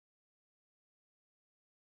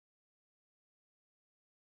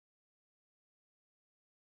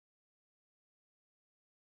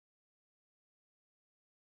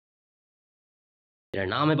मेरा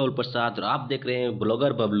नाम है बबलू प्रसाद और आप देख रहे हैं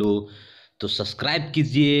ब्लॉगर बबलू। तो सब्सक्राइब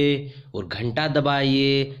कीजिए और घंटा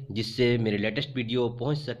दबाइए जिससे मेरे लेटेस्ट वीडियो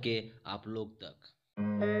पहुंच सके आप लोग तक।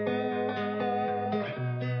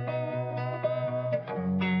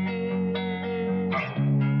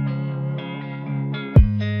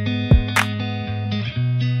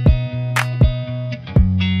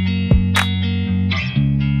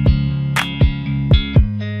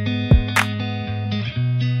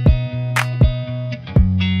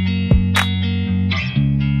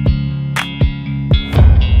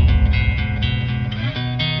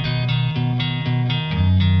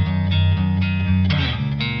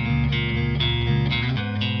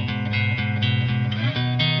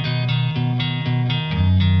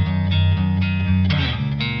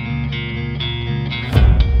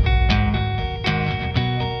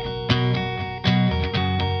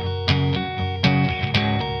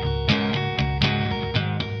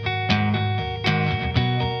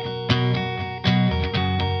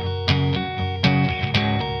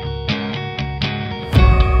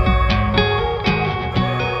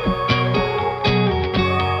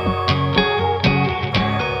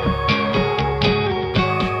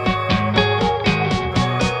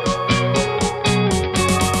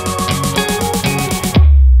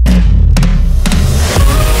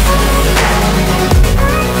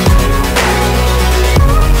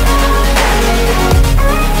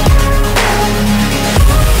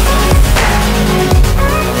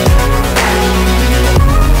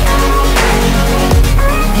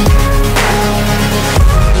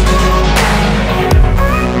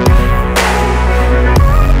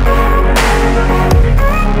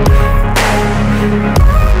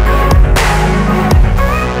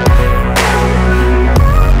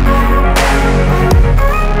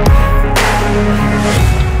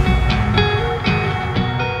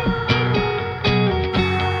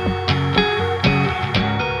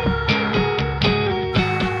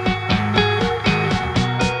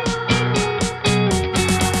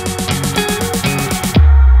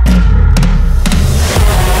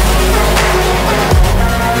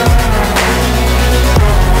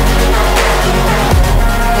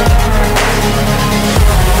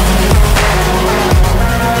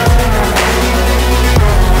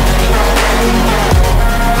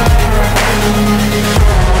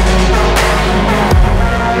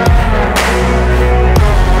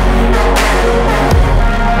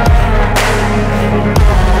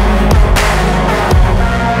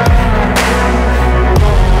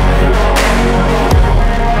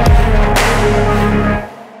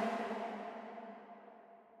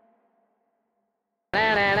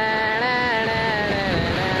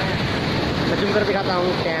 जूम कर दिखाता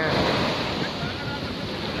हूँ क्या।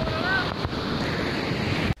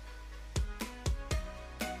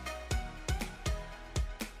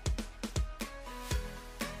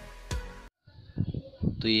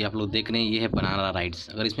 तो ये आप लोग देख रहे हैं, ये है बनाना राइड्स।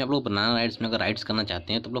 अगर इसमें आप लोग बनाना राइड्स में अगर राइड्स करना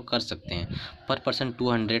चाहते हैं तो आप लोग कर सकते हैं। पर पर्सन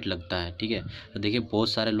 200 लगता है, ठीक है। तो देखिए बहुत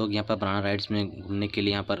सारे लोग यहाँ पर बनाना राइड्स में घूमने के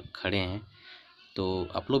लिए यहाँ पर खड़े हैं। तो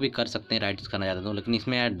आप लोग भी कर सकते हैं राइड्स करना चाहते हो, लेकिन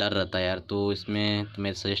इसमें यार डर रहता है यार, तो इसमें तो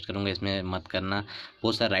मैं सजेस्ट करूँगा इसमें मत करना।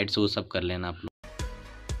 बहुत सारे राइड्स वो सब कर लेना आप लोग।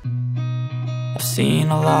 I've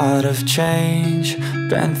seen a lot of change,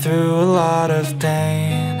 been through a lot of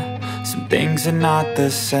pain. Some things are not the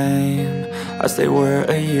same as they were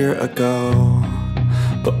a year ago,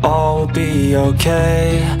 but all will be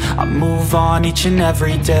okay. I move on each and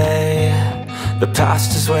every day. The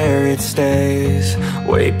past is where it stays,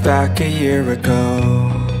 way back a year ago.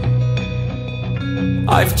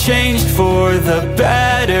 I've changed for the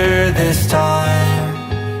better this time.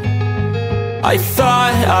 I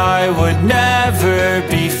thought I would never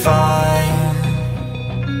be fine.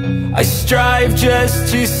 I strive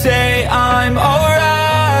just to say I'm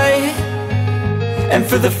alright, and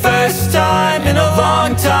for the first time in a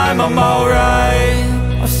long time I'm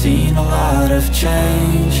alright. I've seen a lot of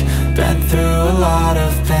change, been through a lot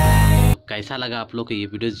of pain. कैसा लगा आप लोग को ये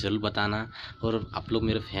video ज़रूर बताना, और आप लोग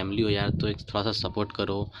मेरे फैमिली हो यार, तो एक थोड़ा सा सपोर्ट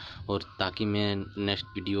करो, और ताकि मैं नेक्स्ट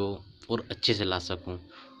वीडियो और अच्छे से ला सकूं।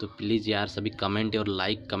 तो प्लीज़ यार सभी कमेंट और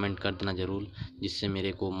लाइक कमेंट कर देना ज़रूर, जिससे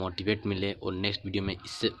मेरे को मोटिवेट मिले और नेक्स्ट वीडियो में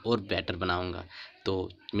इससे और बेटर बनाऊंगा। तो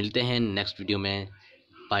मिलते हैं नेक्स्ट वीडियो में।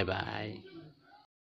 Bye bye.